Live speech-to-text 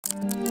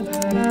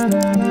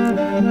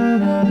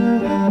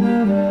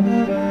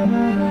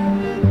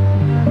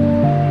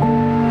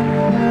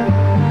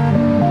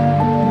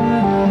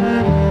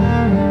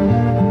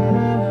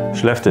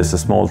Skellefteå is a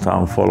small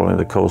town following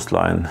the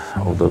coastline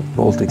of the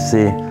Baltic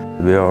Sea.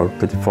 We are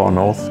pretty far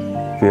north.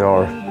 We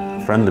are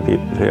friendly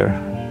people here,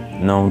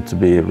 known to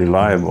be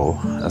reliable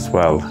as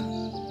well.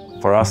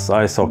 For us,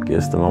 ice hockey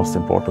is the most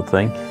important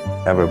thing.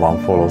 Everyone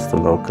follows the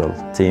local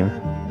team.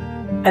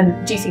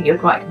 And do you think you're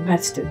quite a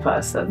competitive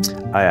person?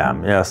 I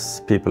am,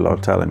 yes. People are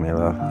telling me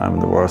that I'm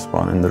the worst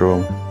one in the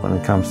room when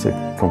it comes to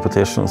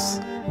competitions.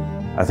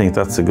 I think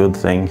that's a good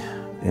thing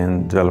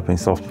in developing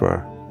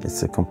software.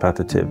 It's a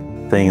competitive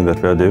thing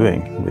that we're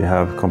doing. We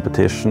have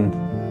competition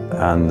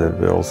and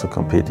we're also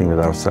competing with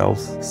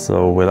ourselves.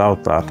 So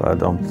without that, I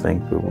don't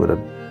think we would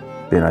have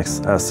been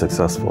as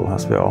successful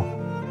as we are.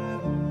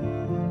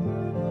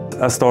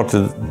 I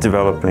started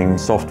developing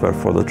software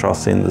for the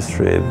truss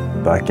industry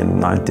back in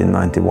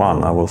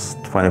 1991. I was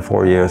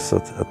 24 years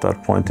at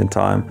that point in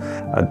time.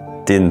 I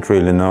didn't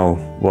really know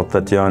what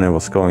that journey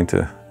was going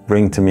to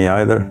bring to me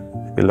either.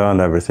 We learned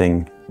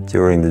everything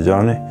during the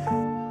journey.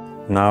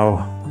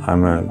 Now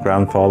I'm a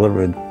grandfather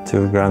with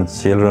 2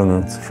 grandchildren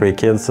and 3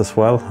 kids as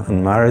well,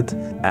 and married.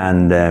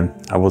 And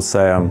I would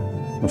say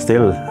I'm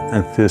still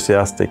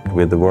enthusiastic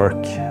with the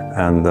work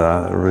and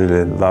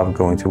really love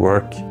going to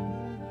work.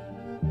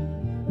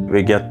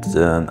 We get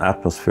an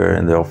atmosphere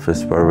in the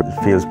office where it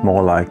feels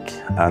more like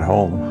at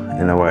home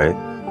in a way.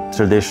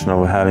 Tradition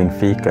of having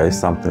fika is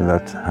something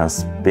that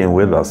has been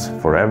with us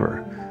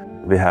forever.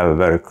 We have a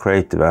very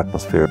creative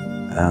atmosphere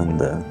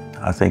and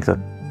I think that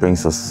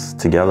brings us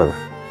together.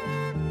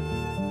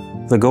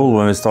 The goal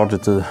when we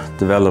started to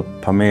develop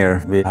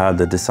PAMIR, we had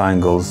the design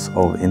goals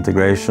of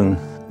integration,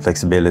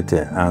 flexibility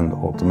and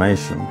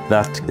automation.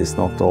 That is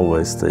not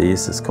always the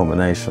easiest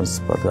combinations,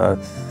 but I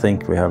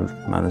think we have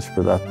managed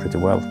with that pretty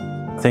well.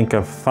 I think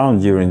I've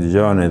found during the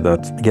journey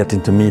that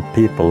getting to meet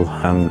people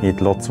and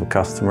meet lots of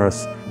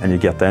customers, and you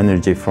get the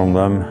energy from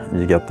them,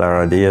 you get their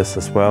ideas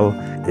as well.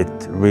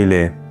 It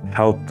really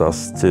helped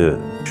us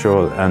to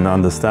show and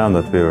understand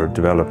that we were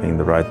developing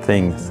the right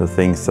things, the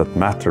things that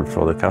mattered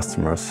for the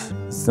customers.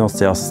 It's not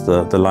just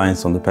the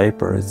lines on the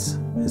paper, it's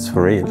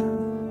for real.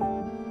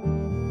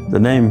 The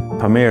name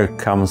PAMIR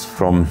comes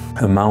from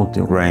a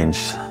mountain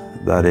range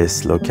that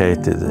is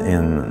located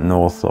in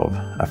north of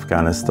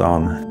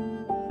Afghanistan.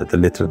 The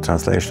literal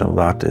translation of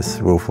that is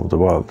roof of the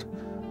world.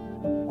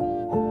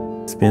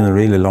 It's been a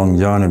really long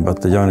journey,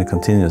 but the journey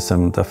continues.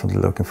 I'm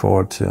definitely looking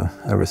forward to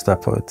every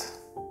step of it.